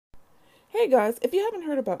Hey guys, if you haven't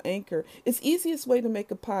heard about Anchor, it's the easiest way to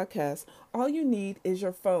make a podcast. All you need is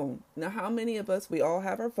your phone. Now, how many of us, we all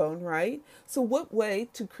have our phone, right? So what way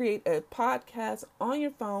to create a podcast on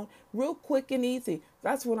your phone real quick and easy?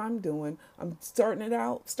 That's what I'm doing. I'm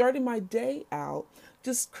starting my day out,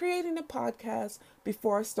 just creating a podcast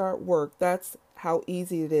before I start work. That's how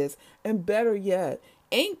easy it is. And better yet,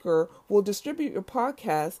 Anchor will distribute your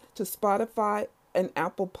podcast to Spotify and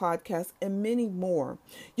Apple Podcasts, and many more.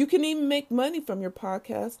 You can even make money from your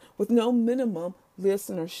podcast with no minimum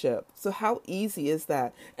listenership. So, how easy is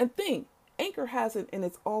that? And think, Anchor has it and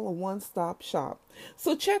it's all a one stop shop.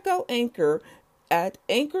 So, check out Anchor at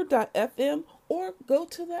anchor.fm or go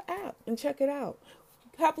to the app and check it out.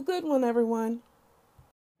 Have a good one, everyone.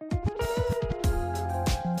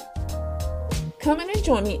 Come in and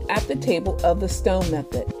join me at the table of the Stone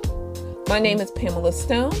Method. My name is Pamela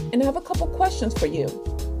Stone, and I have a couple questions for you.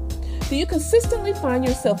 Do you consistently find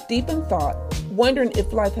yourself deep in thought, wondering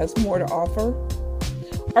if life has more to offer?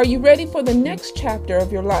 Are you ready for the next chapter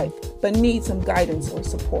of your life, but need some guidance or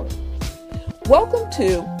support? Welcome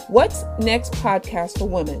to What's Next Podcast for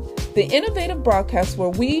Women, the innovative broadcast where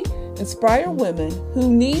we inspire women who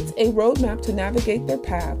needs a roadmap to navigate their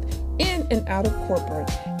path in and out of corporate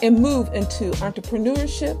and move into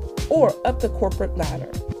entrepreneurship or up the corporate ladder.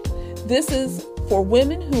 This is for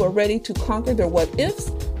women who are ready to conquer their what ifs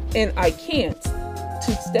and I can't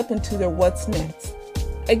to step into their what's next.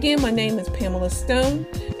 Again, my name is Pamela Stone,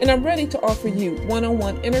 and I'm ready to offer you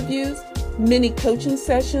one-on-one interviews, mini coaching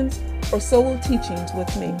sessions, or solo teachings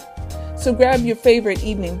with me. So grab your favorite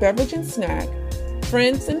evening beverage and snack,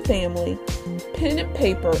 friends and family, pen and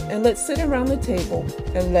paper, and let's sit around the table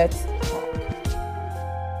and let's talk.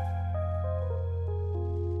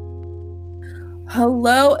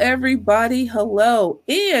 Hello, everybody. Hello.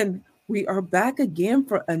 And we are back again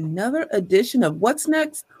for another edition of What's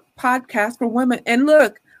Next Podcast for Women. And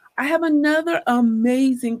look, I have another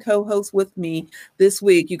amazing co-host with me this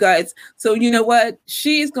week, you guys. So you know what?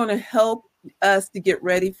 She's going to help us to get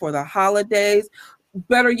ready for the holidays.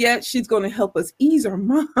 Better yet, she's going to help us ease our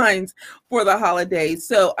minds for the holidays.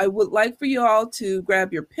 So I would like for you all to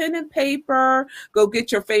grab your pen and paper, go get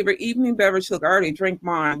your favorite evening beverage. Look, I already drank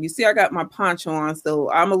mine. You see, I got my poncho on, so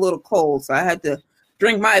I'm a little cold, so I had to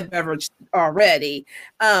drink my beverage already.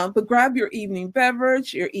 But grab your evening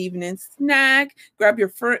beverage, your evening snack, grab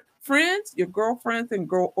your friends, your girlfriends and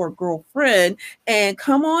girlfriend, and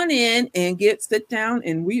come on in and sit down.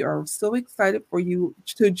 And we are so excited for you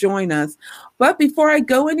to join us. But before I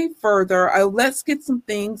go any further, let's get some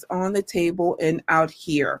things on the table and out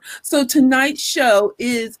here. So tonight's show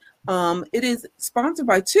is it is sponsored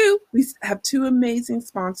by we have two amazing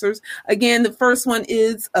sponsors. Again, the first one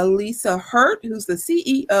is Elisa Hurt, who's the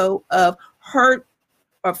CEO of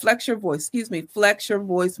Flex Your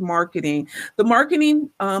Voice Marketing, the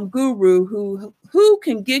marketing guru who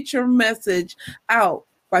can get your message out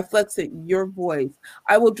by flexing your voice.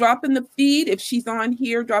 I will drop in the feed, if she's on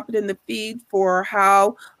here, drop it in the feed for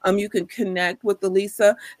how you can connect with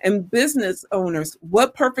Elisa. And business owners,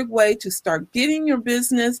 what perfect way to start getting your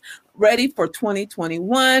business ready for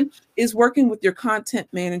 2021 is working with your content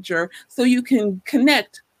manager so you can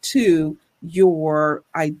connect to your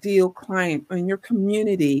ideal client in your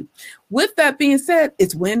community. With that being said,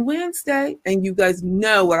 it's Win Wednesday, and you guys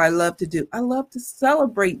know what I love to do. I love to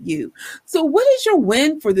celebrate you. So what is your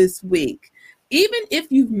win for this week? Even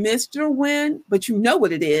if you've missed your win, but you know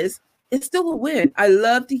what it is, it's still a win. I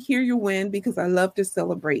love to hear your win because I love to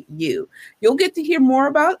celebrate you. You'll get to hear more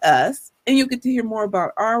about us, and you'll get to hear more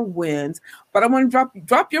about our wins. But I want to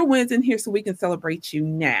drop your wins in here so we can celebrate you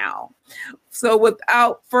now. So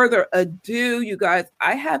without further ado, you guys,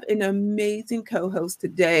 I have an amazing co-host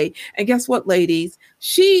today. And guess what, ladies?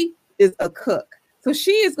 She is a cook. So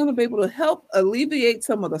she is going to be able to help alleviate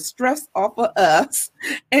some of the stress off of us.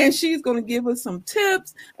 And she's going to give us some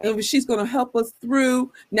tips. And she's going to help us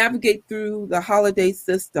navigate through the holiday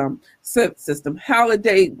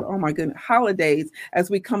holidays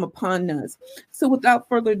as we come upon us. So without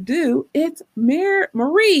further ado, it's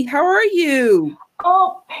Marie. How are you?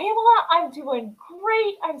 Oh, Pamela, I'm doing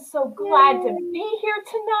great. I'm so glad to be here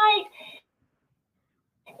tonight.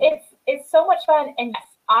 It's so much fun. And yes,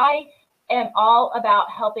 I am all about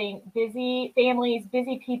helping busy families,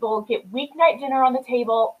 busy people get weeknight dinner on the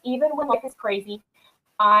table, even when life is crazy.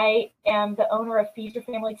 I am the owner of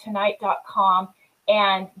feedyourfamilytonight.com,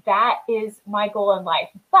 and that is my goal in life.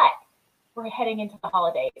 But we're heading into the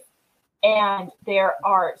holidays, and there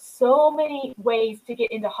are so many ways to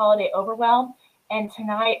get into holiday overwhelm. And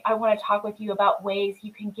tonight, I want to talk with you about ways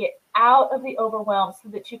you can get out of the overwhelm so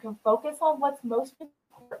that you can focus on what's most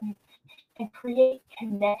important and create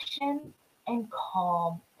connection and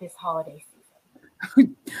calm this holiday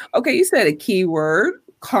season. Okay, you said a key word,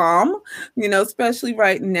 calm, especially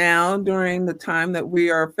right now during the time that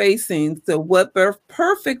we are facing. So what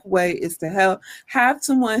perfect way is to have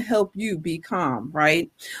someone help you be calm,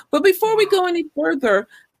 right? But before we Yeah. go any further,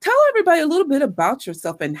 tell everybody a little bit about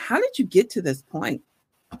yourself and how did you get to this point?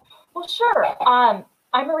 Well, sure.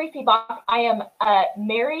 I'm Marie Fiebach. I am a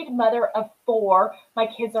married mother of 4. My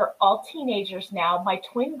kids are all teenagers now. My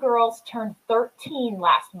twin girls turned 13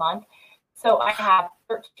 last month. So I have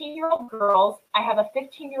 13-year-old girls. I have a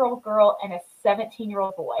 15-year-old girl and a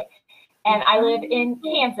 17-year-old boy. And I live in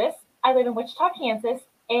Kansas. I live in Wichita, Kansas.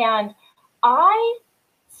 And I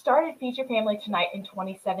started Feed Your Family Tonight in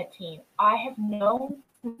 2017. I have known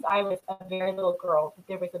since I was a very little girl that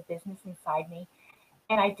there was a business inside me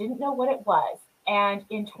and I didn't know what it was. And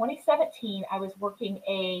in 2017, I was working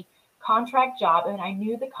a contract job and I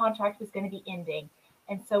knew the contract was going to be ending.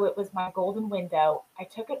 And so it was my golden window. I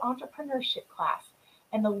took an entrepreneurship class,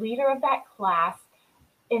 and the leader of that class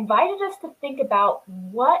invited us to think about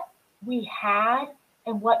what we had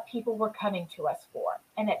and what people were coming to us for.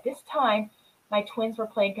 And at this time, my twins were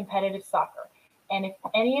playing competitive soccer. And if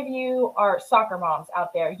any of you are soccer moms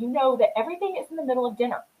out there, you know that everything is in the middle of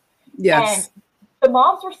dinner. And Yes. the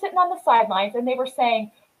moms were sitting on the sidelines and they were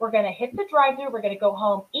saying, we're going to hit the drive-through, we're going to go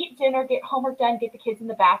home, eat dinner, get homework done, get the kids in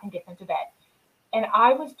the bath, and get them to bed. And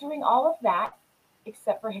I was doing all of that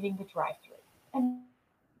except for hitting the drive-through. And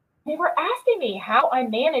they were asking me how I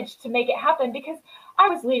managed to make it happen because I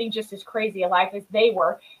was leading just as crazy a life as they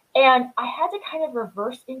were. And I had to kind of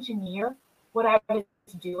reverse engineer what I was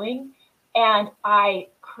doing. And I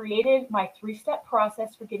created my 3-step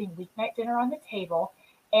process for getting weeknight dinner on the table.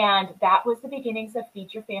 And that was the beginnings of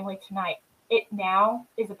Feed Your Family Tonight. It now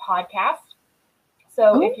is a podcast.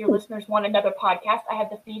 So if your Ooh. listeners want another podcast, I have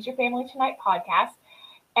the Feed Your Family Tonight podcast.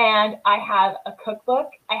 And I have a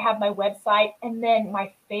cookbook, I have my website, and then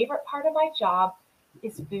my favorite part of my job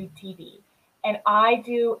is food TV. And I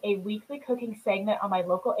do a weekly cooking segment on my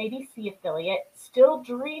local ABC affiliate, still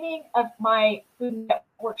dreaming of my Food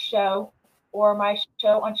Network show or my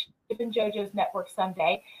show on Chip and JoJo's network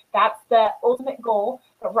someday. That's the ultimate goal.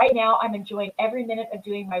 But right now, I'm enjoying every minute of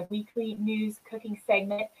doing my weekly news cooking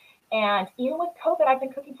segment. And even with COVID, I've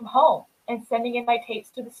been cooking from home and sending in my tapes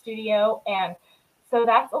to the studio. And so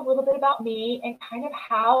that's a little bit about me and kind of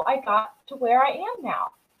how I got to where I am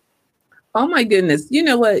now. Oh my goodness. You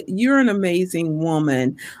know what? You're an amazing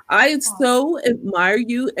woman. I Oh, so admire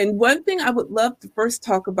you. And one thing I would love to first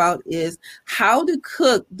talk about is how to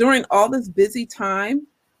cook during all this busy time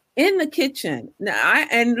in the kitchen.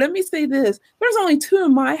 And let me say this, there's only 2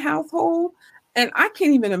 in my household. And I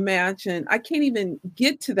can't even imagine, I can't even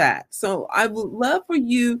get to that. So I would love for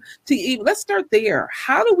you to let's start there.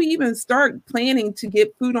 How do we even start planning to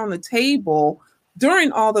get food on the table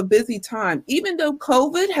during all the busy time? Even though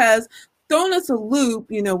COVID has thrown us a loop,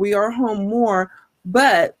 we are home more,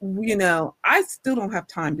 but I still don't have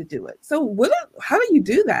time to do it. So how do you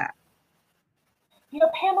do that?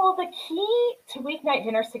 Pamela, the key to weeknight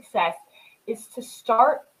dinner success is to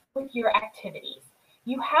start with your activities.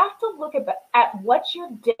 You have to look at what your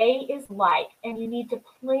day is like, and you need to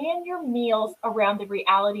plan your meals around the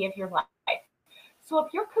reality of your life. So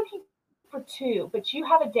if you're cooking for 2, but you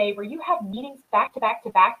have a day where you have meetings back to back to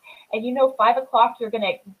back, and 5 o'clock you're going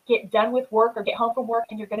to get done with work or get home from work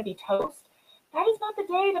and you're going to be toast, that is not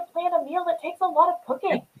the day to plan a meal that takes a lot of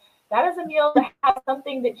cooking. That is a meal that has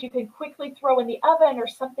something that you can quickly throw in the oven or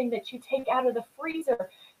something that you take out of the freezer.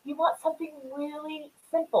 You want something really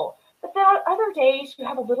simple. But then on other days, you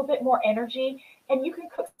have a little bit more energy and you can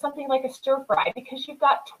cook something like a stir fry because you've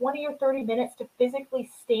got 20 or 30 minutes to physically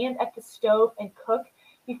stand at the stove and cook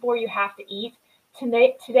before you have to eat.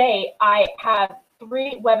 Today I have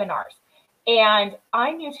 3 webinars and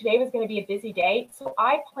I knew today was going to be a busy day. So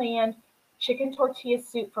I planned chicken tortilla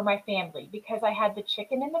soup for my family because I had the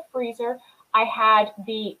chicken in the freezer. I had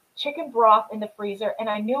the chicken broth in the freezer, and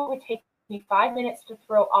I knew it would take me 5 minutes to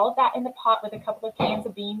throw all of that in the pot with a couple of cans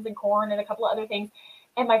of beans and corn and a couple of other things.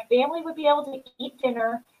 And my family would be able to eat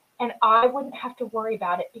dinner, and I wouldn't have to worry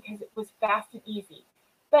about it because it was fast and easy.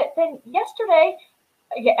 But then yesterday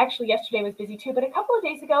was busy too, but a couple of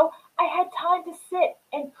days ago, I had time to sit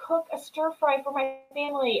and cook a stir fry for my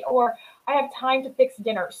family, or I have time to fix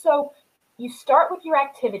dinner. So you start with your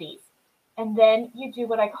activities, and then you do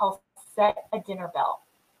what I call set a dinner bell.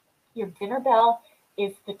 Your dinner bell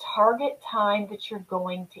is the target time that you're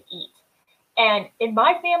going to eat. And in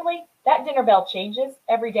my family, that dinner bell changes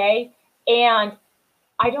every day. And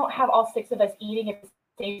I don't have all 6 of us eating at the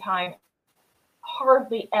same time,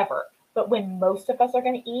 hardly ever. But when most of us are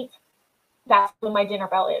going to eat, that's when my dinner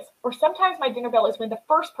bell is. Or sometimes my dinner bell is when the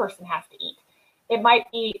first person has to eat. It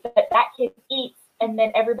might be that kid eats and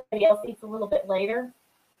then everybody else eats a little bit later.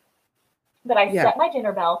 But I set my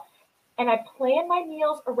dinner bell and I plan my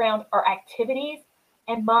meals around our activities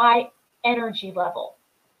and my energy level.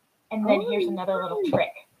 And then here's another little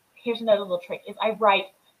trick. Is I write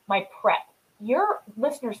my prep. Your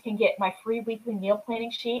listeners can get my free weekly meal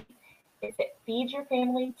planning sheet. It's at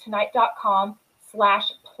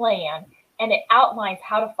feedyourfamilytonight.com/plan. And it outlines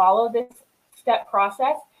how to follow this step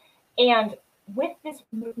process. And with this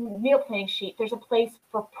meal planning sheet, there's a place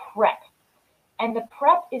for prep. And the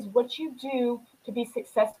prep is what you do to be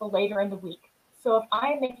successful later in the week. So if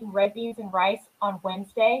I'm making red beans and rice on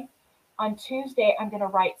Wednesday, on Tuesday, I'm going to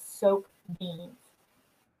write soak beans.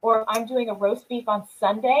 Or if I'm doing a roast beef on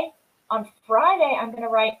Sunday, on Friday, I'm going to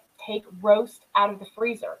write take roast out of the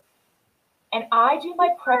freezer. And I do my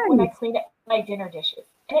prep when I clean up my dinner dishes.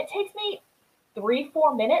 And it takes me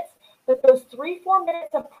 3-4 minutes, but those 3-4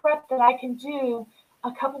 minutes of prep that I can do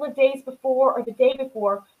a couple of days before or the day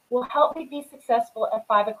before will help me be successful at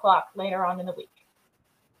 5 o'clock later on in the week.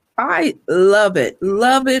 I love it.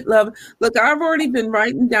 Love it. Love it. Look, I've already been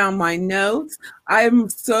writing down my notes. I'm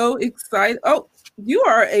so excited. Oh, you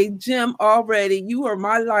are a gem already. You are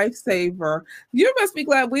my lifesaver. You must be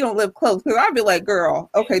glad we don't live close, because I'd be like, girl,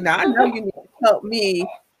 okay, now I know you need to help me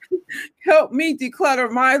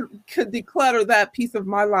declutter that piece of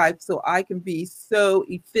my life so I can be so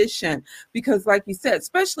efficient. Because like you said,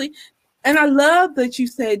 especially, and I love that you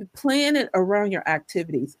said plan it around your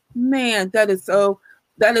activities. Man, that is a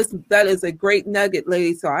great nugget,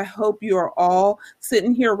 ladies. So I hope you are all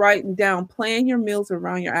sitting here writing down, plan your meals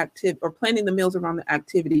around your activity, or planning the meals around the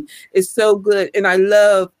activity is so good. And I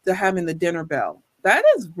love having the dinner bell. That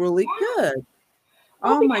is really good.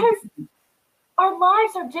 Well, oh my goodness. Our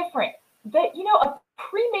lives are different. A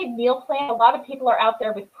pre-made meal plan, a lot of people are out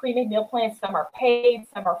there with pre-made meal plans. Some are paid,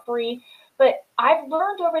 some are free. But I've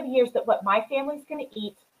learned over the years that what my family's going to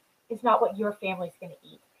eat is not what your family's going to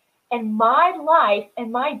eat. And my life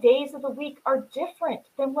and my days of the week are different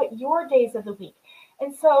than what your days of the week.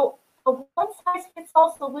 And so a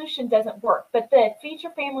one-size-fits-all solution doesn't work. But the Feed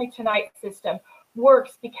Your Family Tonight system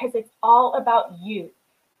works because it's all about you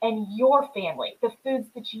and your family, the foods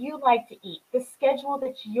that you like to eat, the schedule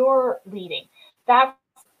that you're leading. That's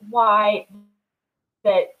why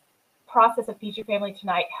the process of Feed Your Family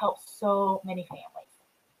Tonight helps so many families.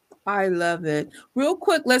 I love it. Real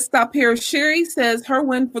quick, let's stop here. Sherry says her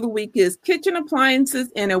win for the week is kitchen appliances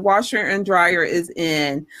and a washer and dryer is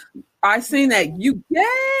in. I seen that. Yay,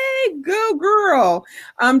 go girl.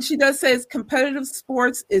 She does say competitive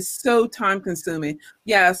sports is so time consuming.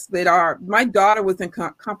 Yes, they are. My daughter was in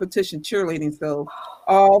competition cheerleading, so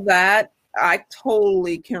all that I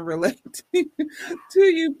totally can relate to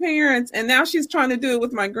you parents. And now she's trying to do it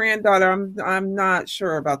with my granddaughter. I'm not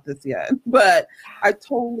sure about this yet, but I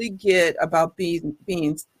totally get about being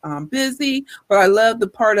busy. But I love the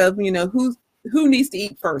part of who needs to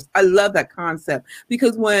eat first. I love that concept,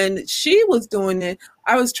 because when she was doing it,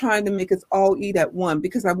 I was trying to make us all eat at one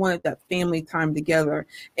because I wanted that family time together.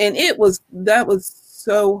 And that was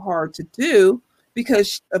so hard to do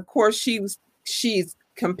because of course she's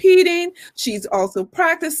competing. She's also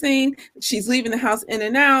practicing. She's leaving the house in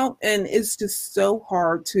and out. And it's just so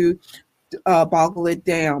hard to boggle it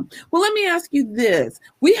down. Well, let me ask you this.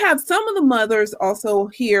 We have some of the mothers also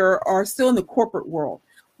here are still in the corporate world.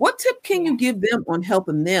 What tip can you give them on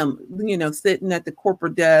helping them, sitting at the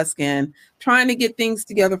corporate desk and trying to get things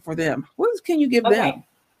together for them? What can you give them?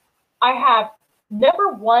 I have number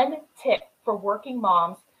one tip for working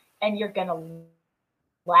moms, and you're going to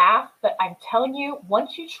laugh, but I'm telling you,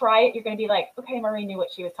 once you try it, you're going to be like, okay, Marie knew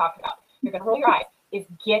what she was talking about. You're going to roll your eyes, is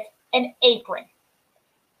get an apron.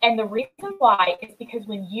 And the reason why is because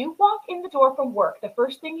when you walk in the door from work, the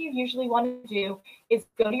first thing you usually want to do is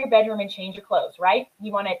go to your bedroom and change your clothes, right?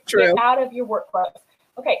 You want to get out of your work clothes.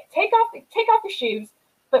 Okay, take off the shoes,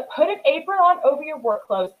 but put an apron on over your work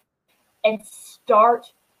clothes and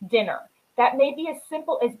start dinner. That may be as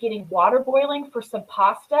simple as getting water boiling for some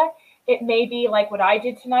pasta. It may be like what I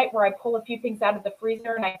did tonight, where I pull a few things out of the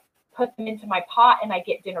freezer and I put them into my pot and I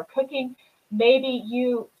get dinner cooking. Maybe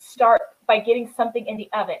you start by getting something in the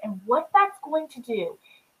oven. And what that's going to do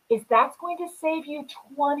is that's going to save you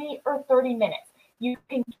 20 or 30 minutes. You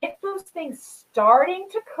can get those things starting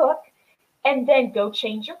to cook and then go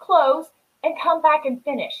change your clothes and come back and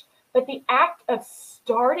finish. But the act of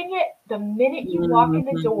starting it the minute you walk in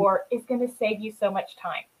the door is going to save you so much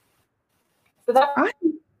time. So that's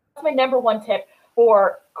my number one tip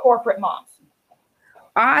for corporate moms.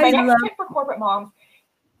 My next tip for corporate moms,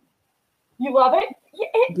 you love it?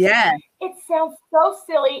 It sounds so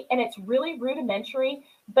silly and it's really rudimentary,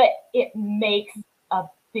 but it makes a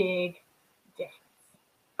big difference.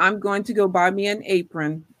 I'm going to go buy me an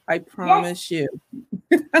apron. I Yes, promise you.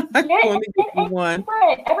 I'm get going to get me an one.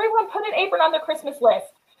 apron. Everyone put an apron on their Christmas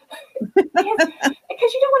list.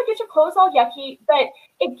 because you don't want to get your clothes all yucky, but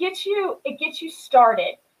it gets you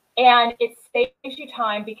started and it saves you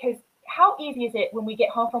time because how easy is it when we get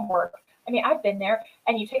home from work? I mean, I've been there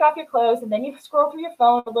and you take off your clothes and then you scroll through your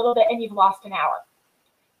phone a little bit and you've lost an hour.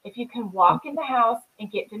 If you can walk in the house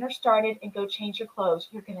and get dinner started and go change your clothes,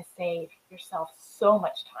 you're going to save yourself so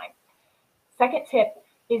much time. Second tip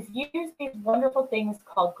is use these wonderful things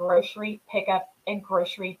called grocery pickup and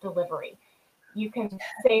grocery delivery. You can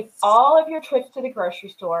save all of your trips to the grocery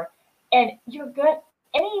store and you're good.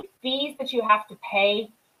 Any fees that you have to pay,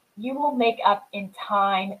 you will make up in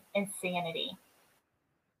time and sanity.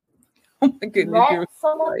 Oh my goodness, Let you're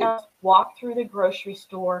someone right. else walk through the grocery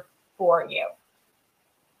store for you.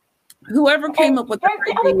 Whoever came And up with then that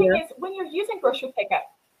the other thing idea, is when you're using grocery pickup,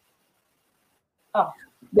 oh,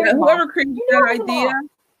 yeah, there's mom. whoever created You that know it was a idea, mom.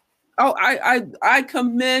 oh, I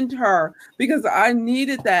commend her because I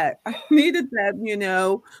needed that. I needed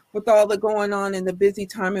that, with all the going on in the busy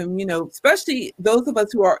time, and especially those of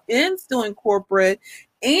us who are still in corporate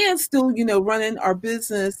and still, running our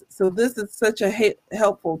business. So this is such a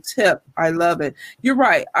helpful tip. I love it. You're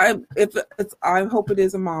right. I hope it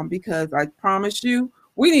is a mom because I promise you,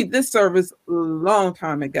 we need this service a long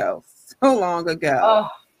time ago, so long ago. Oh,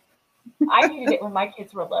 I needed it when my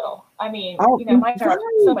kids were little. I mean, Oh, mine are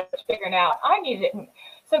so right. much bigger now. I needed it.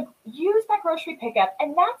 So use that grocery pickup,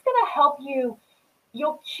 and that's going to help you.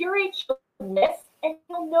 You'll curate your list, and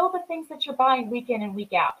you'll know the things that you're buying week in and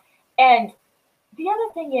week out. And the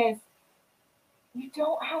other thing is, you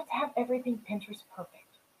don't have to have everything Pinterest perfect.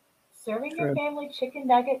 Serving your True. family chicken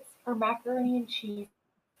nuggets or macaroni and cheese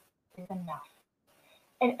is enough.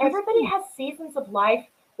 And everybody has seasons of life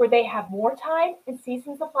where they have more time and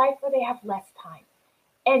seasons of life where they have less time.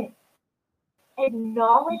 And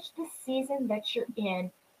acknowledge the season that you're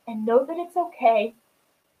in and know that it's okay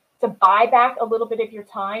to buy back a little bit of your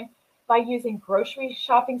time by using grocery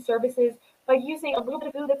shopping services, by using a little bit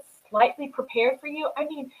of food that's slightly prepared for you. I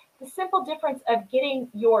mean, the simple difference of getting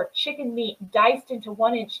your chicken meat diced into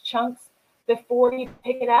 1 inch chunks before you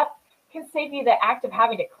pick it up can save you the act of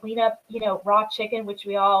having to clean up, raw chicken, which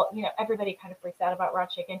we all, everybody kind of freaks out about raw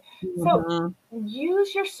chicken. So Mhm.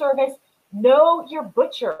 use your service, know your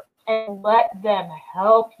butcher, and let them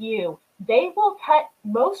help you. They will cut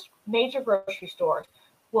most major grocery stores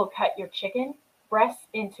will cut your chicken breasts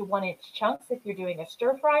into 1 inch chunks if you're doing a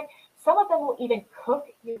stir fry. Some of them will even cook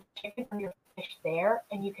your chicken or your fish there,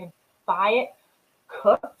 and you can buy it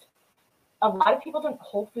cooked. A lot of people don't.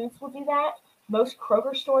 Whole Foods will do that. Most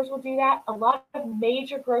Kroger stores will do that. A lot of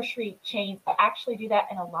major grocery chains actually do that,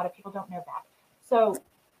 and a lot of people don't know that. So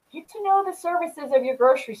get to know the services of your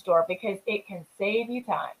grocery store because it can save you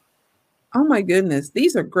time. Oh my goodness,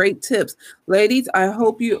 these are great tips. Ladies,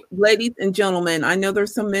 ladies and gentlemen, I know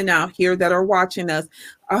there's some men out here that are watching us.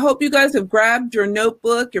 I hope you guys have grabbed your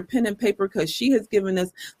notebook, your pen and paper, because she has given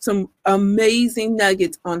us some amazing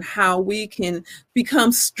nuggets on how we can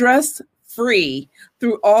become stress free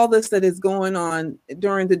through all this that is going on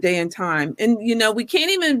during the day and time. And, we can't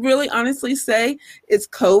even really honestly say it's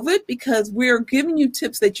COVID because we're giving you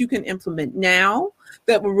tips that you can implement now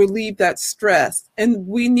that will relieve that stress. And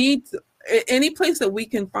we need any place that we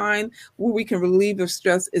can find where we can relieve the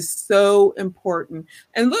stress is so important.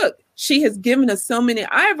 And look, she has given us so many.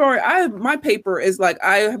 My paper is like,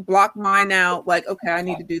 I have blocked mine out. Like, okay, I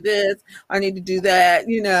need to do this. I need to do that,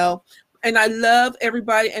 and I love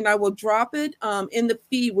everybody. And I will drop it in the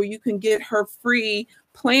feed where you can get her free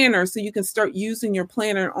planner. So you can start using your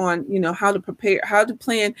planner on, how to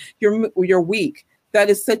plan your week. That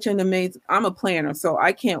is such an amazing. I'm a planner, so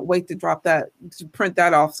I can't wait to print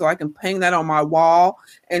that off, so I can hang that on my wall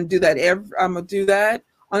and do that. I'm gonna do that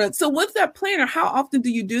on it. So with that planner, how often do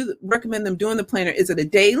you recommend them doing the planner? Is it a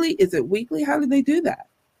daily? Is it weekly? How do they do that?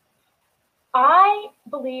 I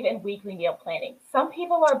believe in weekly meal planning. Some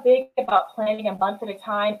people are big about planning a month at a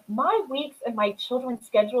time. My weeks and my children's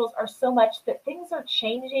schedules are so much that things are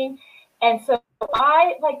changing. And so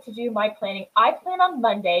I like to do my planning. I plan on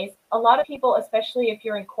Mondays. A lot of people, especially if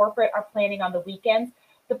you're in corporate, are planning on the weekends.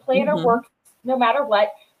 The planner Mm-hmm. works no matter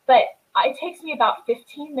what, but it takes me about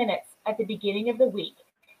 15 minutes at the beginning of the week.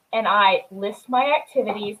 And I list my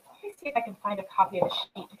activities. Let me see if I can find a copy of the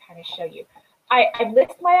sheet to kind of show you. I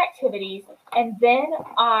list my activities and then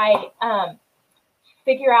I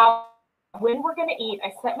figure out when we're going to eat.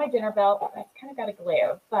 I set my dinner bell. I've kind of got a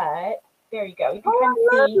glare, but there you go. You can kind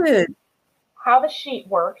of see how the sheet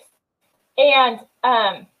works. And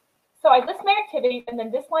so I list my activities, and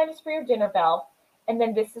then this line is for your dinner bell. And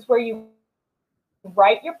then this is where you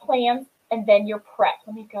write your plans and then your prep.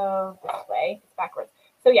 Let me go this way. It's backwards.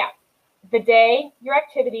 So yeah, the day, your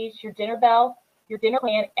activities, your dinner bell, your dinner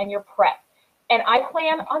plan, and your prep. And I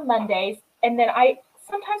plan on Mondays, and then I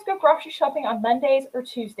sometimes go grocery shopping on Mondays or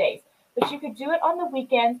Tuesdays. But you could do it on the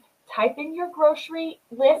weekends. Type in your grocery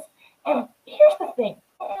list. And here's the thing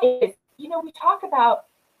is, we talk about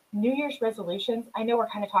New Year's resolutions. I know we're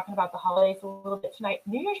kind of talking about the holidays a little bit tonight.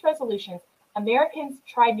 New Year's resolutions, Americans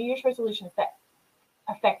try New Year's resolutions that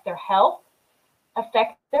affect their health,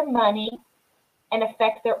 affect their money, and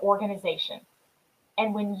affect their organization.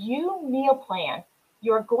 And when you meal plan,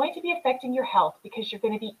 you're going to be affecting your health because you're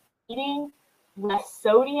going to be eating less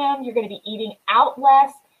sodium, you're going to be eating out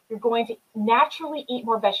less, you're going to naturally eat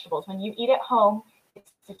more vegetables. When you eat at home,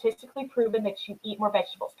 it's statistically proven that you eat more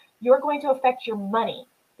vegetables. You're going to affect your money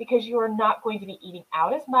because you are not going to be eating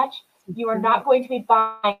out as much. You are not going to be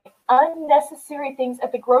buying unnecessary things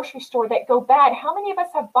at the grocery store that go bad. How many of us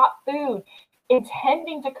have bought food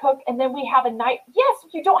intending to cook, and then we have a night? Yes,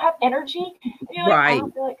 you don't have energy. And you're like, I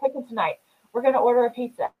don't feel like cooking tonight. We're going to order a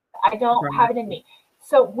pizza. I don't have it in me.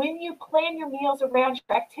 So when you plan your meals around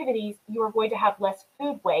your activities, you are going to have less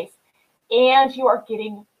food waste, and you are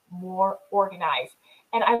getting more organized.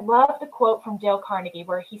 And I love the quote from Dale Carnegie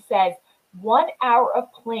where he says, 1 hour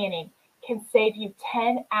of planning can save you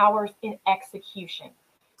 10 hours in execution.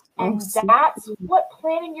 And that's what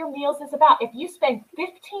planning your meals is about. If you spend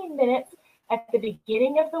 15 minutes at the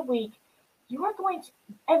beginning of the week, you are going to,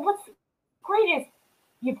 and what's great is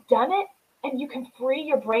you've done it and you can free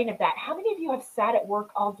your brain of that. How many of you have sat at work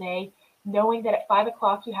all day knowing that at 5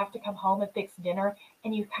 o'clock you have to come home and fix dinner,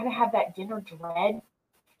 and you kind of have that dinner dread?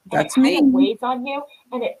 That's me. It weighs on you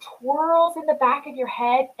and it twirls in the back of your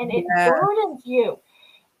head and it burdens you.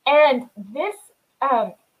 And this,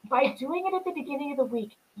 by doing it at the beginning of the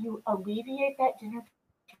week, you alleviate that dinner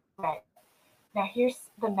dread. Now, here's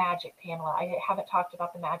the magic, Pamela. I haven't talked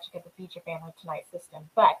about the magic of the Feed Your Family Tonight system,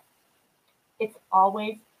 but it's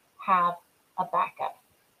always have a backup,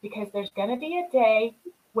 because there's going to be a day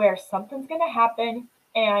where something's going to happen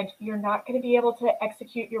and you're not going to be able to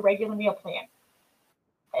execute your regular meal plan.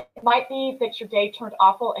 It might be that your day turned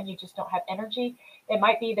awful and you just don't have energy. It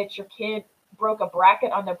might be that your kid broke a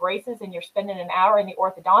bracket on their braces and you're spending an hour in the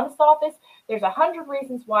orthodontist office. There's 100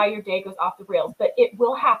 reasons why your day goes off the rails, but it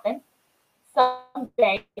will happen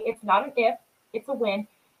someday. It's not an if, it's a when.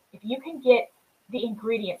 If you can get the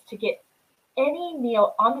ingredients to get any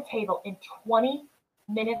meal on the table in 20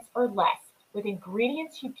 minutes or less with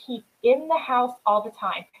ingredients you keep in the house all the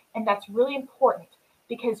time. And that's really important,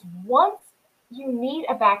 because once you need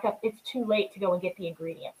a backup, it's too late to go and get the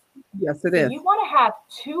ingredients. Yes, it is. You want to have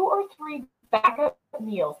 2 or 3 backup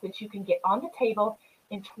meals that you can get on the table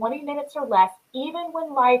in 20 minutes or less, even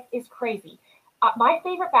when life is crazy. My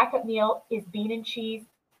favorite backup meal is bean and cheese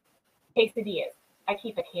quesadillas. I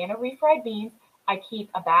keep a can of refried beans. I keep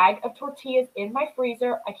a bag of tortillas in my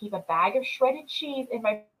freezer. I keep a bag of shredded cheese in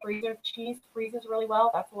my freezer. Cheese freezes really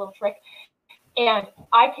well. That's a little trick. And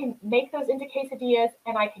I can make those into quesadillas,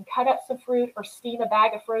 and I can cut up some fruit or steam a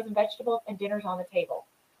bag of frozen vegetables, and dinner's on the table.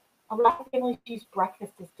 A lot of families use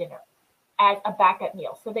breakfast as dinner as a backup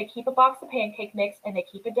meal. So they keep a box of pancake mix and they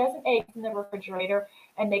keep a dozen eggs in the refrigerator,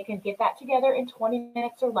 and they can get that together in 20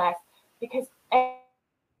 minutes or less, because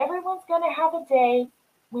everyone's going to have a day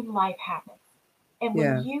when life happens. And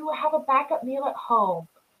when you have a backup meal at home,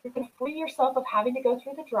 you're going to free yourself of having to go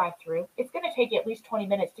through the drive-thru. It's going to take you at least 20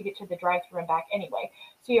 minutes to get to the drive-thru and back anyway.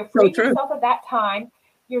 So you're freeing yourself of that time.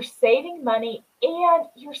 You're saving money, and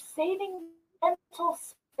you're saving mental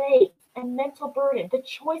space and mental burden. The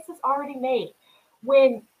choice is already made.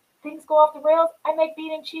 When things go off the rails, I make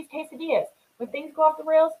bean and cheese quesadillas. When things go off the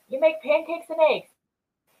rails, you make pancakes and eggs.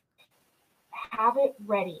 Have it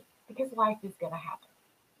ready, because life is going to happen.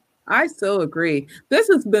 I so agree. This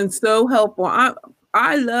has been so helpful.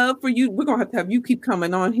 I love for you. We're going to have you keep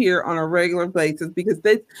coming on here on a regular basis, because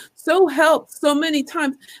they so helped so many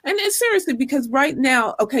times. And it's seriously, because right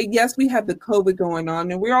now, okay, yes, we have the COVID going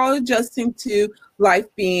on, and we're all adjusting to life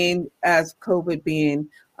being as COVID being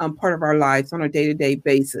part of our lives on a day-to-day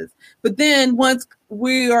basis. But then once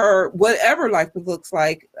we are, whatever life looks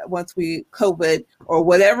like, once we COVID or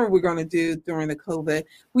whatever we're going to do during the COVID,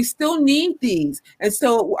 we still need these. And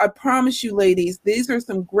so I promise you, ladies, these are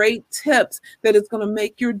some great tips that is going to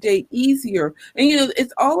make your day easier. And,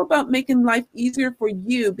 it's all about making life easier for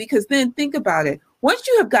you, because then think about it. Once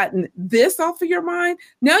you have gotten this off of your mind,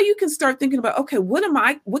 now you can start thinking about, okay, what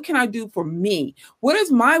can I do for me? What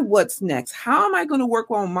is my what's next? How am I going to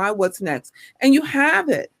work on my what's next? And you have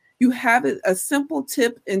it. You have it, a simple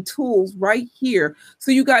tip and tools right here.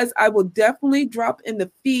 So you guys, I will definitely drop in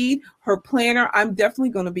the feed her planner. I'm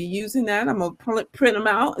definitely going to be using that. I'm going to print them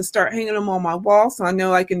out and start hanging them on my wall, so I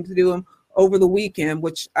know I can do them over the weekend,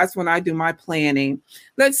 which that's when I do my planning.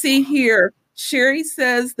 Let's see here. Sherry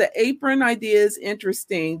says the apron idea is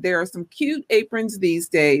interesting. There are some cute aprons these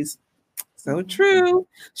days. So true.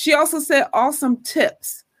 She also said awesome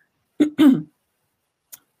tips. And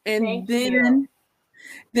Thank you.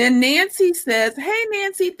 Then Nancy says, hey,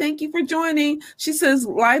 Nancy, thank you for joining. She says,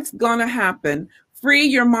 life's gonna happen. Free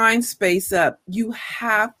your mind space up. You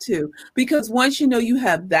have to, because once you know you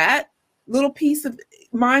have that little piece of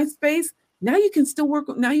mind space, now you can still work.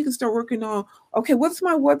 Now you can start working on, okay, what's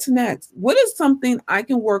next? What is something I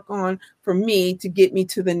can work on for me to get me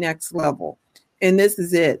to the next level? And this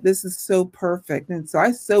is it. This is so perfect. And so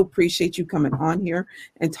I so appreciate you coming on here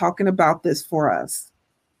and talking about this for us.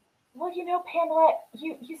 Well, Pamela,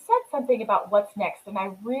 you said something about what's next, and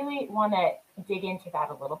I really want to dig into that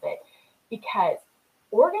a little bit, because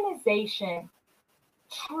organization,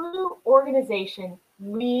 true organization,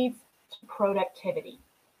 leads to productivity.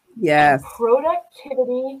 Yes. And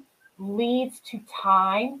productivity leads to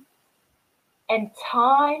time, and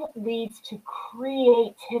time leads to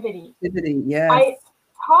creativity. Yes. I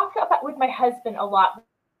talk about with my husband a lot,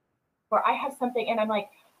 where I have something and I'm like,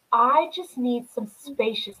 I just need some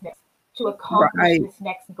spaciousness to accomplish this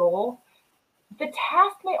next goal. The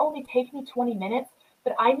task may only take me 20 minutes,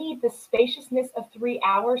 but I need the spaciousness of 3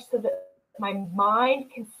 hours so that my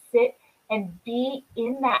mind can sit and be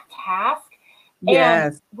in that task.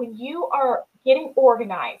 Yes. And when you are getting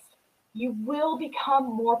organized, you will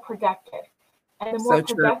become more productive. And the more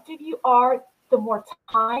productive you are, the more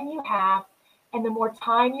time you have. And the more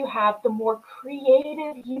time you have, the more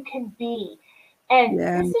creative you can be. And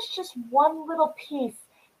this is just one little piece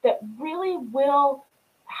that really will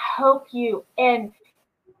help you. And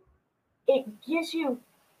it gives you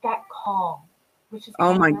that calm, which is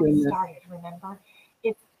kind of where we started, remember?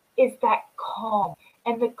 It's that calm.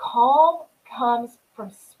 And the calm comes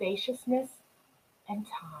from spaciousness and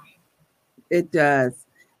time. It does.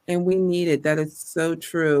 And we need it. That is so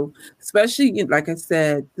true. Especially, like I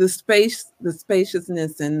said, the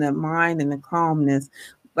spaciousness and the mind and the calmness.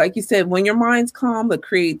 Like you said, when your mind's calm, the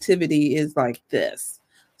creativity is like this.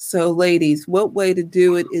 So, ladies, what way to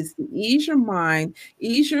do it is to ease your mind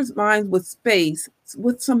with space,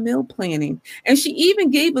 with some meal planning. And she even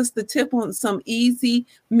gave us the tip on some easy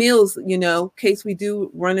meals, in case we do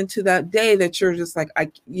run into that day that you're just like,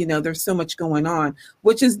 there's so much going on,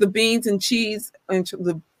 which is the beans and cheese and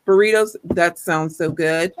the burritos. That sounds so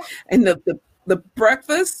good. And the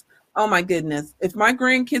breakfast. Oh my goodness. If my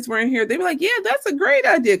grandkids were in here, they'd be like, yeah, that's a great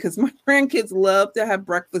idea. Because my grandkids love to have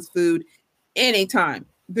breakfast food anytime.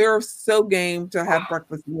 They're so game to have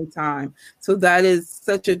breakfast anytime. So that is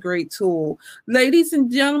such a great tool. Ladies and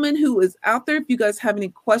gentlemen who is out there, if you guys have any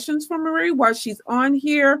questions for Marie while she's on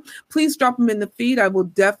here, please drop them in the feed. I will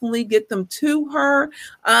definitely get them to her.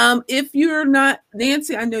 If you're not,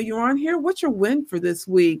 Nancy, I know you're on here. What's your win for this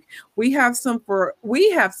week? We have some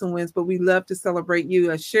wins, but we love to celebrate you,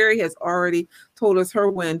 as Sherry has already told us her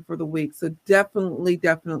win for the week. So definitely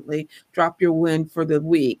drop your win for the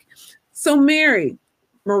week. So Mary,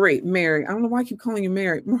 I don't know why I keep calling you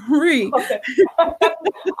Mary. Marie. Okay.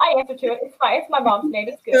 I answer to it. It's fine. It's my mom's name.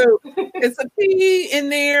 It's good. It's a P in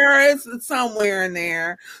there. It's somewhere in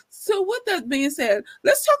there. So with that being said,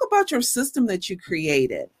 let's talk about your system that you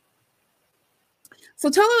created.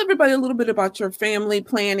 So tell everybody a little bit about your family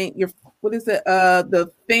planning.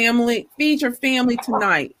 The family, Feed Your Family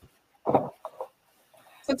Tonight. So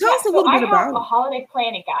tell us a little bit about it. I have a holiday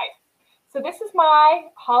planning guide. So this is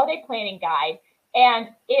my holiday planning guide. And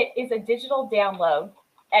it is a digital download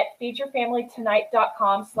at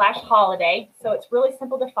feedyourfamilytonight.com/holiday. So it's really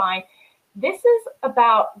simple to find. This is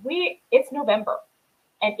it's November,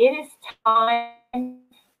 and it is time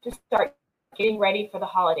to start getting ready for the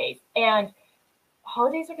holidays. And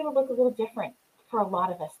holidays are going to look a little different for a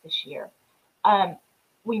lot of us this year.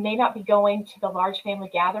 We may not be going to the large family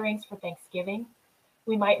gatherings for Thanksgiving.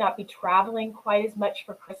 We might not be traveling quite as much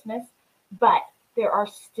for Christmas, but there are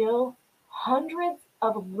still hundreds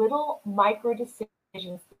of little micro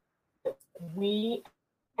decisions that we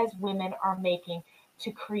as women are making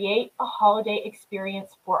to create a holiday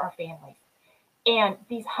experience for our families. And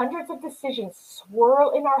these hundreds of decisions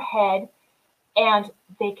swirl in our head, and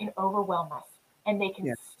they can overwhelm us, and they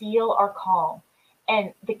can steal our calm.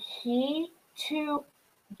 And the key to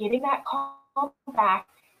getting that calm back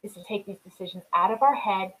is to take these decisions out of our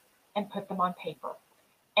head and put them on paper.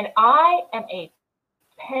 And I am a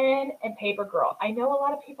pen and paper girl. I know a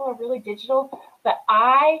lot of people are really digital, but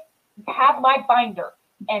I have my binder,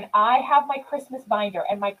 and I have my Christmas binder,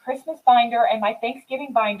 and my Christmas binder and my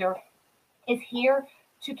Thanksgiving binder is here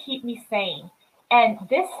to keep me sane. And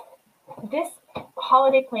this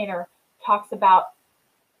holiday planner talks about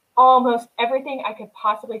almost everything I could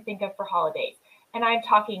possibly think of for holidays. And I'm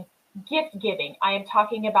talking gift giving. I am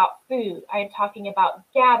talking about food. I am talking about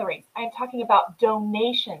gatherings. I am talking about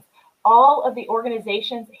donations. All of the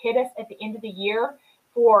organizations hit us at the end of the year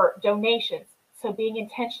for donations. So being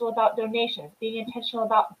intentional about donations, being intentional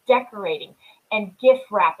about decorating and gift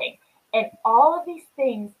wrapping. And all of these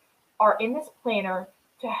things are in this planner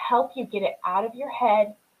to help you get it out of your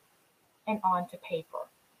head and onto paper.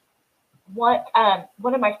 One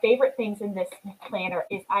of my favorite things in this planner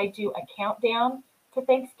is I do a countdown to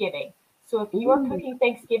Thanksgiving. So if you are cooking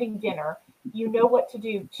Thanksgiving dinner, you know what to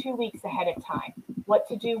do 2 weeks ahead of time, what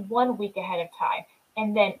to do 1 week ahead of time,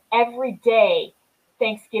 and then every day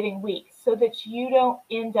Thanksgiving week, so that you don't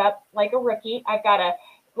end up like a rookie.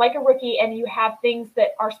 Like a rookie, and you have things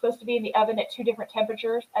that are supposed to be in the oven at 2 different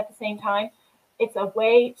temperatures at the same time. It's a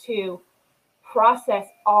way to process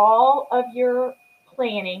all of your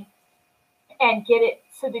planning and get it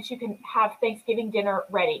so that you can have Thanksgiving dinner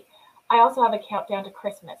ready. I also have a countdown to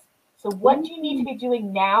Christmas. So what do you need to be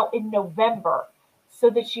doing now in November so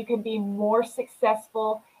that you can be more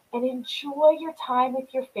successful and enjoy your time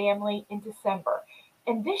with your family in December?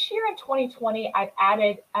 And this year in 2020, I've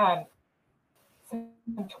added some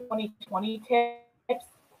 2020 tips.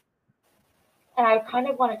 And I kind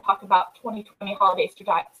of want to talk about 2020 holiday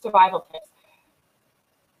survival tips.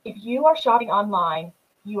 If you are shopping online,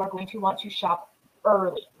 you are going to want to shop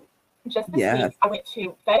early. Just this week, I went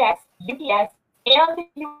to FedEx, UPS, and the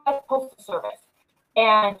U.S. Postal Service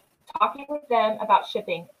and talking with them about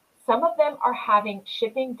shipping. Some of them are having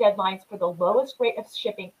shipping deadlines for the lowest rate of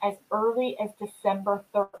shipping as early as December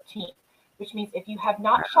 13th, which means if you have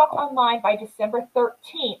not shopped online by December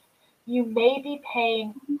 13th, you may be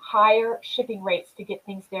paying higher shipping rates to get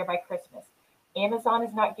things there by Christmas. Amazon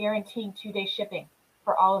is not guaranteeing 2-day shipping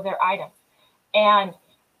for all of their items. And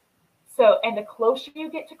the closer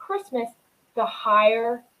you get to Christmas, the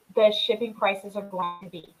higher the shipping prices are going to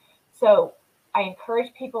be. So I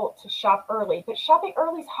encourage people to shop early, but shopping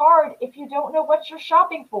early is hard if you don't know what you're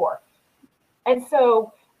shopping for. And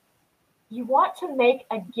so you want to make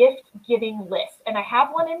a gift giving list. And I have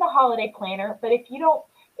one in the holiday planner, but if you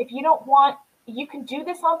don't want, you can do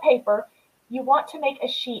this on paper. You want to make a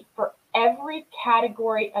sheet for every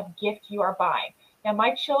category of gift you are buying. Now,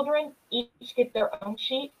 my children each get their own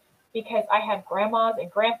sheet because I have grandmas and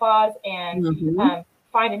grandpas and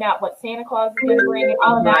finding out what Santa Claus is going to bring and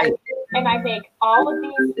all of that. And I make all of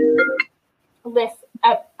these lists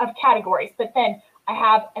of categories. But then I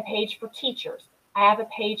have a page for teachers. I have a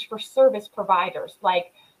page for service providers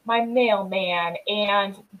like my mailman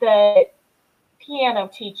and the piano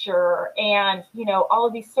teacher and, all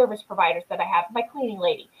of these service providers that I have, my cleaning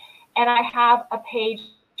lady. And I have a page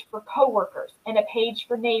for coworkers and a page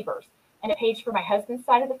for neighbors and a page for my husband's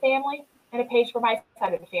side of the family and a page for my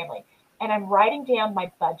side of the family. And I'm writing down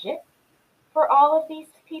my budget for all of these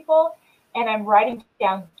people. And I'm writing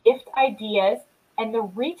down gift ideas and the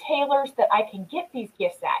retailers that I can get these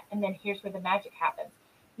gifts at. And then here's where the magic happens.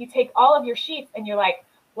 You take all of your sheets and you're like,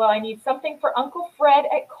 well, I need something for Uncle Fred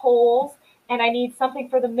at Kohl's, and I need something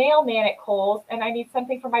for the mailman at Kohl's, and I need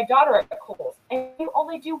something for my daughter at Kohl's. And you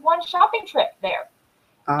only do one shopping trip there.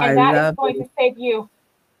 And that is going to save you,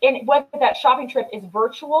 whether that shopping trip is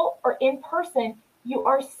virtual or in person, you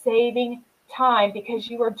are saving time because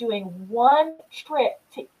you are doing one trip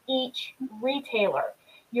to each retailer.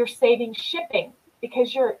 You're saving shipping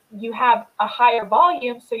because you have a higher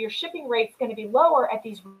volume, so your shipping rate's going to be lower at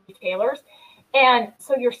these retailers. And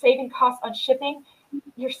so you're saving costs on shipping,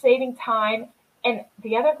 you're saving time. And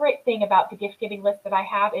the other great thing about the gift giving list that I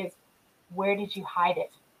have is, where did you hide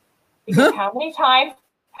it? Because how many times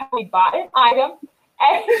have we bought an item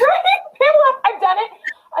and I've done it.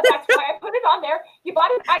 That's why I put it on there. You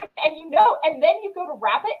bought it and then you go to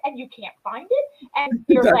wrap it and you can't find it. And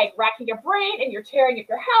you're like racking your brain and you're tearing up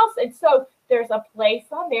your house. And so there's a place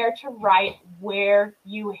on there to write where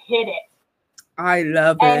you hid it. I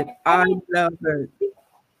love it. I love it.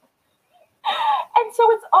 And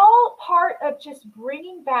so it's all part of just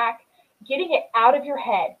bringing back, getting it out of your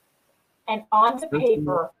head and onto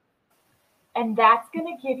paper. And that's going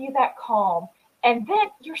to give you that calm. And then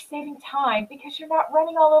you're saving time because you're not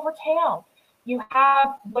running all over town. You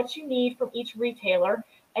have what you need from each retailer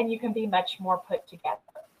and you can be much more put together.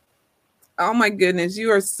 Oh my goodness, you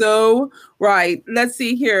are so right. Let's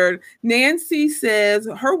see here. Nancy says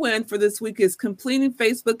her win for this week is completing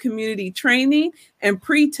Facebook community training and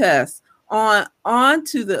pre-test. on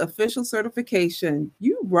to the official certification.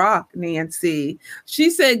 You rock, Nancy. She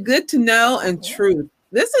said, good to know and truth.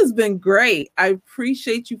 This has been great. I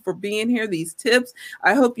appreciate you for being here. These tips.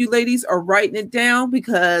 I hope you ladies are writing it down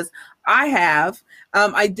because I have.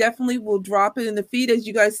 I definitely will drop it in the feed. As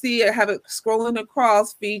you guys see, I have it scrolling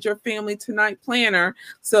across, Feed Your Family Tonight Planner.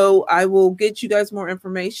 So I will get you guys more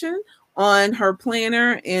information on her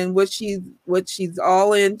planner and what she's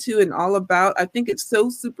all into and all about. I think it's so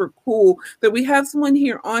super cool that we have someone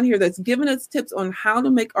here on here that's giving us tips on how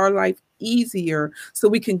to make our life easier so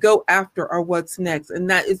we can go after our what's next. And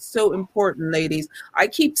that is so important, ladies. I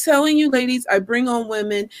keep telling you, ladies, I bring on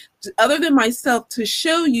women other than myself to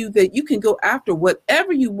show you that you can go after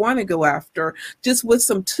whatever you want to go after, just with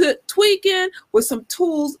some tweaking, with some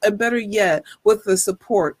tools, and better yet, with the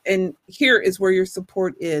support. And here is where your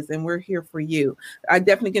support is, and we're here for you. I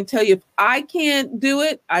definitely can tell you, if I can't do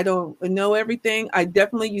it, I don't know everything. I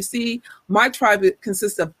definitely, you see, my tribe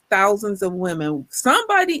consists of thousands of women.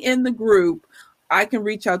 Somebody in the group I can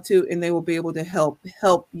reach out to, and they will be able to help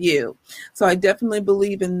you. So I definitely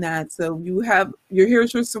believe in that. So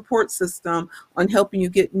here's your support system on helping you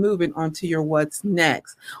get moving onto your what's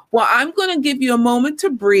next. Well, I'm going to give you a moment to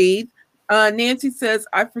breathe. Nancy says,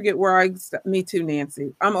 I forget where me too,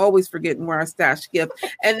 Nancy. I'm always forgetting where I stash gift.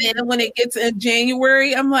 And then when it gets in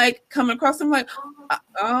January, I'm like coming across, I'm like,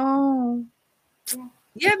 oh,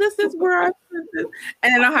 yeah, this is where I put it.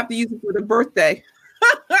 And then I'll have to use it for the birthday.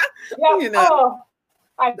 Yeah. You know, oh,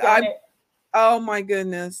 I've done it. Oh my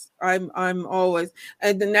goodness. I'm always,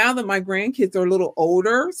 and then now that my grandkids are a little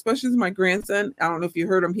older, especially my grandson, I don't know if you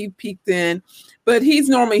heard him, he peeked in, but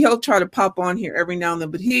he'll try to pop on here every now and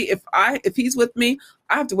then. But if he's with me,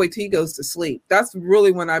 I have to wait till he goes to sleep. That's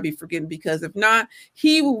really when I be forgetting, because if not,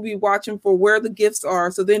 he will be watching for where the gifts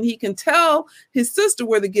are. So then he can tell his sister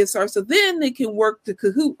where the gifts are. So then they can work to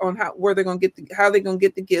cahoot on how they're going to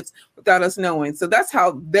get the gifts without us knowing. So that's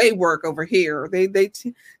how they work over here. They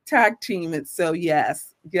tag team it. So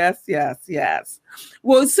yes.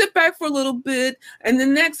 We'll sit back for a little bit, and the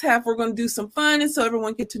next half we're going to do some fun, and so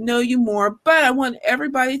everyone get to know you more. But I want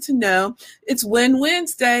everybody to know it's Win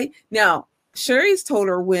Wednesday. Now, Sherry's told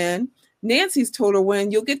her win. Nancy's told her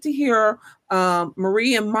win. You'll get to hear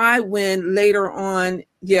Marie and my win later on.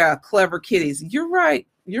 Yeah, Clever Kitties. You're right,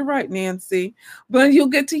 Nancy. But you'll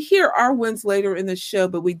get to hear our wins later in the show.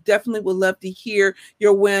 But we definitely would love to hear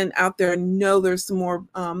your win out there. And know there's some more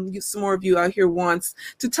of you out here wants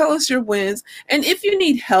to tell us your wins. And if you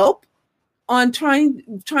need help on trying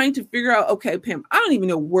to figure out, okay, Pam, I don't even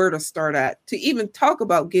know where to start at to even talk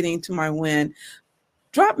about getting to my win.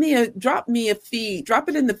 Drop me a feed, drop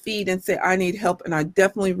it in the feed and say, I need help. And I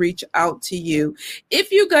definitely reach out to you.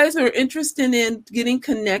 If you guys are interested in getting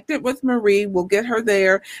connected with Marie, we'll get her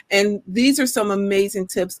there. And these are some amazing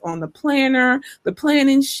tips on the planner, the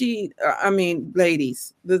planning sheet.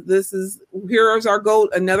 Ladies, here's our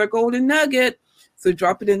another golden nugget. So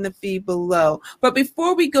drop it in the feed below. But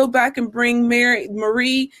before we go back and bring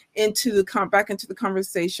Marie back into the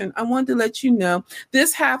conversation, I wanted to let you know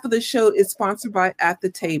this half of the show is sponsored by At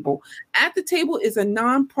the Table. At the Table is a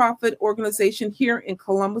nonprofit organization here in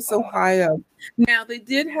Columbus, Ohio. Now they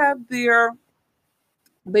did have their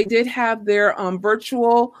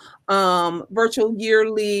virtual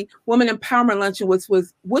yearly Women Empowerment Luncheon,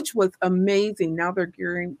 which was amazing. Now they're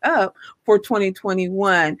gearing up for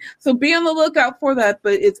 2021. So be on the lookout for that.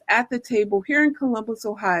 But it's At the Table here in Columbus,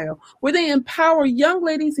 Ohio, where they empower young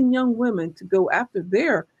ladies and young women to go after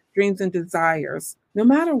their dreams and desires, no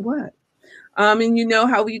matter what. And you know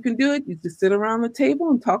how you can do it. You just sit around the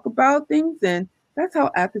table and talk about things, and that's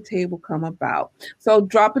how At the Table come about. So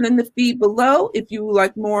drop it in the feed below. If you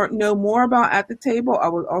would know more about At the Table, I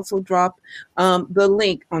will also drop the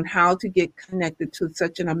link on how to get connected to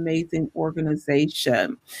such an amazing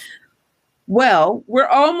organization. Well, we're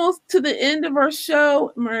almost to the end of our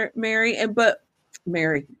show, Mary,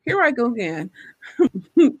 here I go again.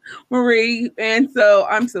 Marie, and so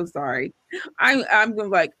I'm so sorry. I'm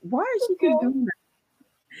like, why is she doing that?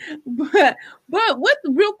 But what,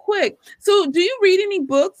 real quick, so do you read any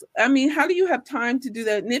books? I mean, how do you have time to do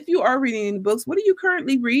that? And if you are reading any books, what are you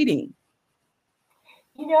currently reading?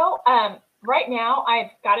 Right now I've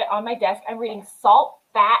got it on my desk. I'm reading Salt,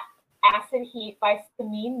 Fat, Acid, Heat by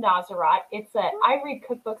Samin Nosrat. I read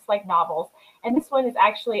cookbooks like novels, and this one is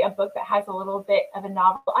actually a book that has a little bit of a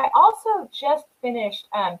novel. I also just finished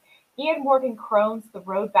Ian Morgan Cron's The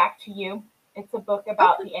Road Back to You. It's a book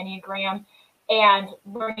about the Enneagram and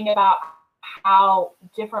learning about how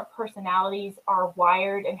different personalities are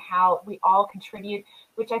wired and how we all contribute,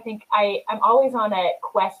 which I think I'm always on a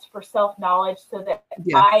quest for self-knowledge so that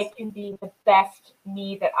Yes. I can be the best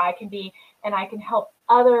me that I can be, and I can help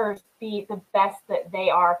others be the best that they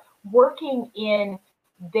are, working in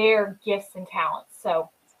their gifts and talents. So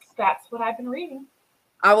that's what I've been reading.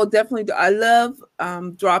 I will definitely do. I love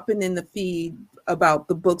dropping in the feed about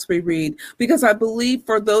the books we read, because I believe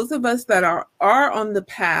for those of us that are on the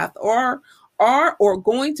path or are or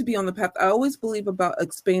going to be on the path, I always believe about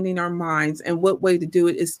expanding our minds, and what way to do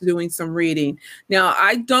it is doing some reading. Now,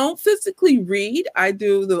 I don't physically read. I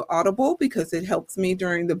do the Audible because it helps me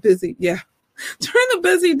during the busy, during the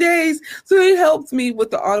busy days. So it helps me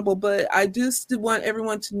with the Audible. But I just want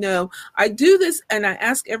everyone to know I do this, and I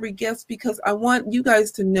ask every guest because I want you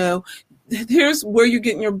guys to know here's where you're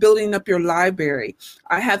getting your building up your library.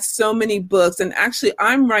 I have so many books, and actually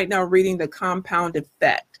I'm right now reading The Compound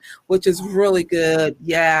Effect, which is really good.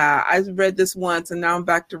 Yeah, I read this once and now I'm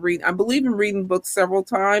back to read. I believe in reading books several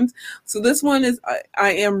times. So this one is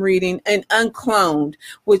I am reading, and Uncloned,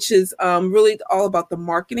 which is really all about the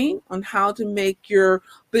marketing on how to make your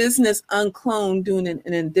business uncloned, doing it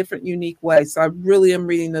in a different, unique way. So I really am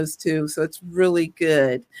reading those two. So it's really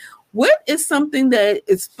good. What is something that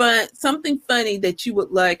is fun, something funny that you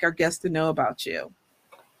would like our guests to know about you?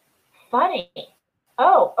 Funny.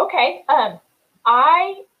 Oh, okay.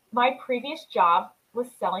 My previous job was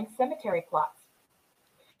selling cemetery plots.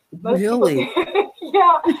 Most Really? people,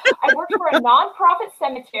 yeah. I worked for a nonprofit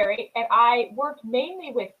cemetery, and I worked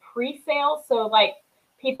mainly with pre-sales. So like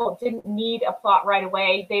people didn't need a plot right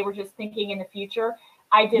away; they were just thinking in the future.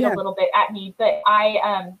 I did a Yeah. little bit at need, but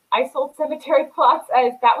I sold cemetery plots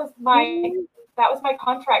as that was my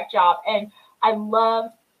contract job, and I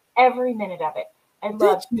loved every minute of it. I Did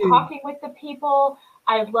loved you? talking with the people.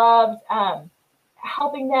 I loved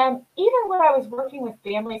helping them. Even when I was working with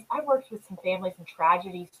families, I worked with some families and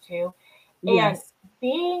tragedies too. And Yes.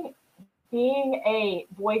 being being a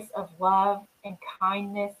voice of love and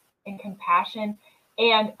kindness and compassion,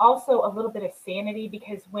 and also a little bit of sanity,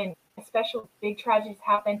 because when especially big tragedies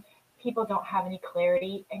happen, people don't have any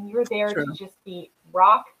clarity, and you're there to True. just be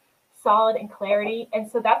rock solid and clarity. And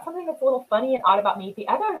so that's something that's a little funny and odd about me. The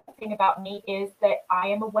other thing about me is that I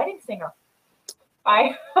am a wedding singer.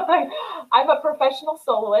 I I'm a professional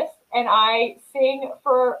soloist, and I sing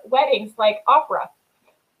for weddings like opera.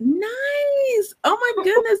 Nice. Oh my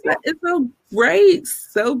goodness, that is so great.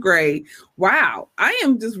 So great. Wow. I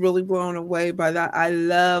am just really blown away by that. I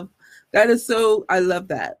love that is so I love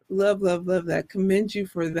that. Love, love, love that. Commend you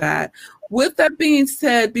for that. With that being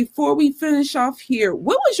said, before we finish off here,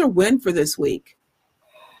 what was your win for this week?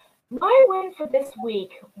 My win for this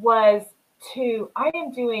week was I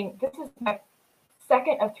am doing, this is my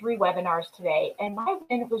second of 3 webinars today, and my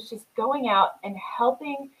win was just going out and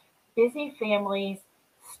helping busy families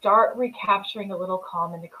start recapturing a little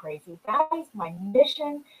calm in the crazy. That is my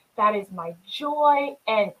mission. That is my joy.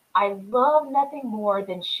 And I love nothing more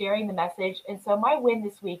than sharing the message. And so my win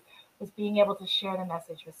this week was being able to share the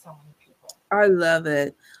message with so many people. I love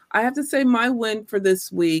it. I have to say my win for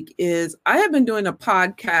this week is I have been doing a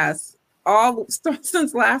podcast all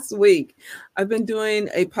since last week. I've been doing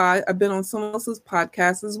I've been on someone else's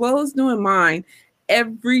podcast as well as doing mine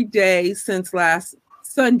every day since last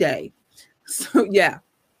Sunday. So yeah.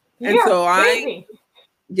 And You're so busy.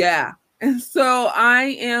 yeah. And so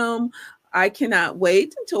I cannot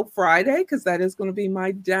wait until Friday because that is going to be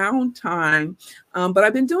my downtime. But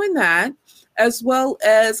I've been doing that as well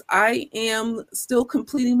as I am still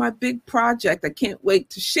completing my big project. I can't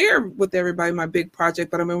wait to share with everybody my big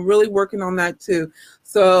project, but I've been really working on that too.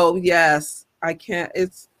 So yes, I can't,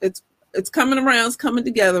 it's coming around, it's coming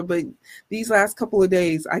together, but these last couple of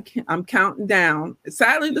days, I'm counting down.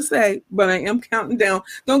 Sadly to say, but I am counting down.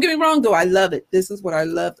 Don't get me wrong, though. I love it. This is what I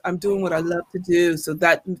love. I'm doing what I love to do. So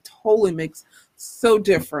that totally makes so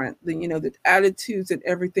different than, the attitudes and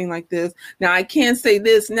everything like this. Now, I can say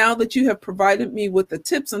this now that you have provided me with the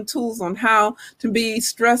tips and tools on how to be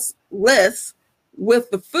stressless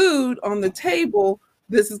with the food on the table.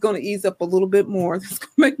 This is going to ease up a little bit more. This is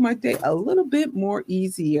going to make my day a little bit more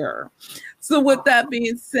easier. So with that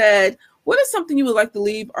being said, what is something you would like to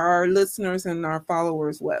leave our listeners and our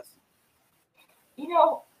followers with?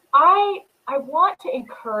 I want to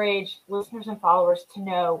encourage listeners and followers to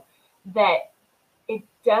know that it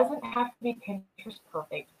doesn't have to be Pinterest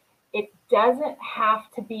perfect. It doesn't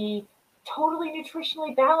have to be totally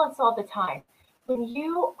nutritionally balanced all the time. When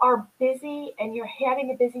you are busy and you're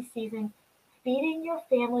having a busy season, feeding your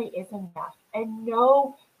family is enough. And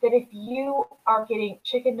know that if you are getting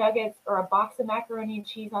chicken nuggets or a box of macaroni and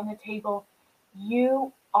cheese on the table,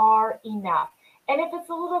 you are enough. And if it's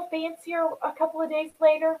a little fancier a couple of days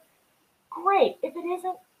later, great. If it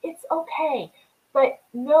isn't, it's okay. But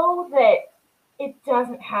know that it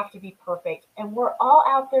doesn't have to be perfect. And we're all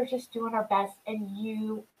out there just doing our best, and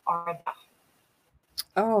you are enough.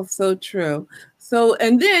 Oh, so true. So,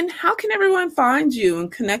 and then how can everyone find you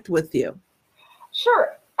and connect with you?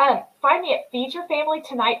 Sure. Find me at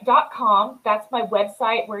feedyourfamilytonight.com. That's my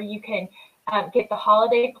website where you can get the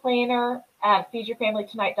holiday planner,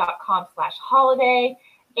 feedyourfamilytonight.com/holiday.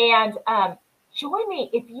 And join me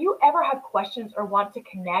if you ever have questions or want to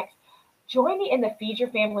connect. Join me in the Feed Your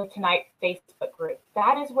Family Tonight Facebook group.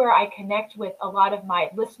 That is where I connect with a lot of my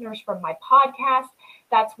listeners from my podcast.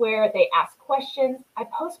 That's where they ask questions. I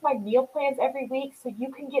post my meal plans every week so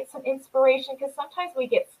you can get some inspiration, because sometimes we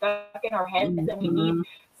get stuck in our heads and we need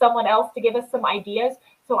someone else to give us some ideas.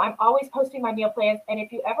 So I'm always posting my meal plans. And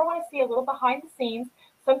if you ever want to see a little behind the scenes,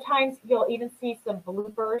 sometimes you'll even see some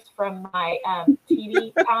bloopers from my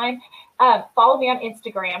TV time. Follow me on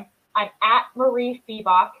Instagram. I'm at Marie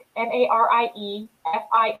Fiebach, MarieFiebach.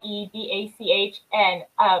 And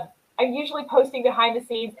I'm usually posting behind the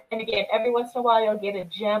scenes. And again, every once in a while, you'll get a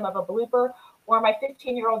gem of a blooper, or my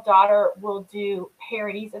 15-year-old daughter will do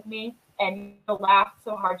parodies of me, and you'll laugh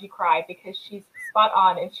so hard you cry, because she's spot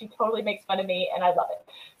on and she totally makes fun of me, and I love it.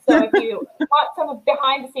 So if you want some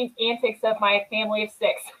behind the scenes antics of my family of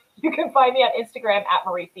 6, you can find me on Instagram at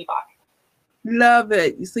Marie Fiebach. Love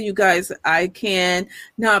it. So you guys, I can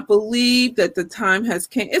not believe that the time has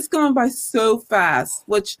came. It's gone by so fast,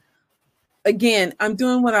 which again, I'm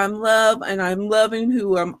doing what I love, and I'm loving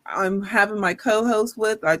who I'm having my co-host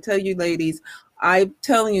with. I tell you, ladies, I'm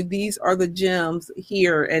telling you, these are the gems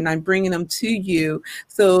here, and I'm bringing them to you.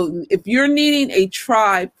 So if you're needing a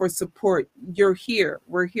tribe for support, you're here.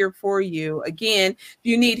 We're here for you. Again, if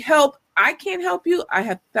you need help, I can't help you. I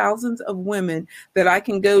have thousands of women that I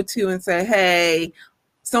can go to and say, hey,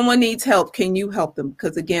 someone needs help. Can you help them?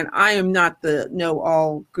 Because again, I am not the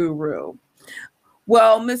know-all guru.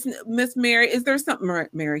 Well, Miss Mary, is there something,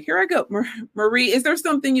 Mary, here I go. Marie, is there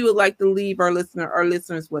something you would like to leave our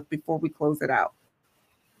listeners with before we close it out?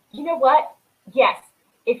 You know what? Yes.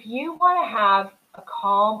 If you want to have a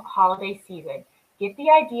calm holiday season, get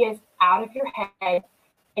the ideas out of your head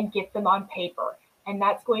and get them on paper. And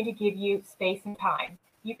that's going to give you space and time.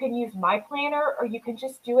 You can use my planner, or you can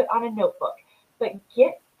just do it on a notebook. But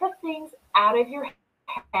get the things out of your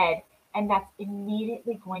head, and that's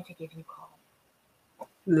immediately going to give you calm.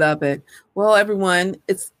 Love it. Well, everyone,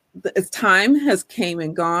 it's time has came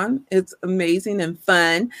and gone. It's amazing and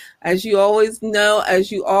fun. As you all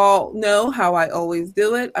know how I always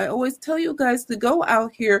do it. I always tell you guys to go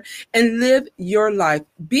out here and live your life.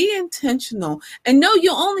 Be intentional, and know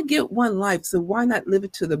you only get one life. So why not live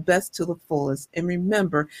it to the best, to the fullest? And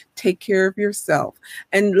remember, take care of yourself.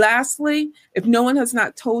 And lastly, if no one has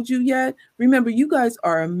not told you yet, remember, you guys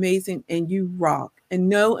are amazing and you rock. And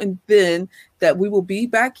know and then that we will be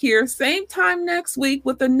back here same time next week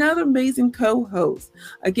with another amazing co-host.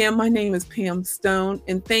 Again, my name is Pam Stone,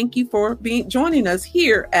 and thank you for joining us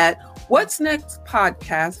here at What's Next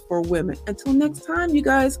Podcast for Women. Until next time, you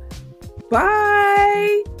guys,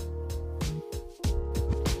 bye.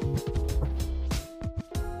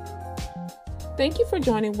 Thank you for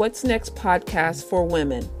joining What's Next Podcast for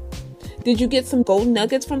Women. Did you get some gold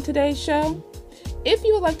nuggets from today's show? If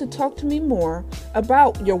you would like to talk to me more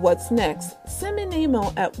about your What's Next, send me an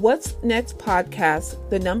email at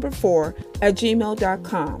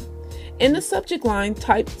whatsnextpodcast4@gmail.com. In the subject line,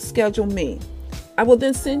 type schedule me. I will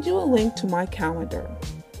then send you a link to my calendar.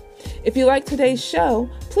 If you like today's show,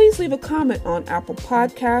 please leave a comment on Apple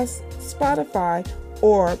Podcasts, Spotify,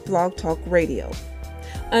 or Blog Talk Radio.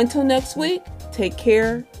 Until next week, take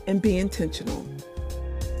care and be intentional.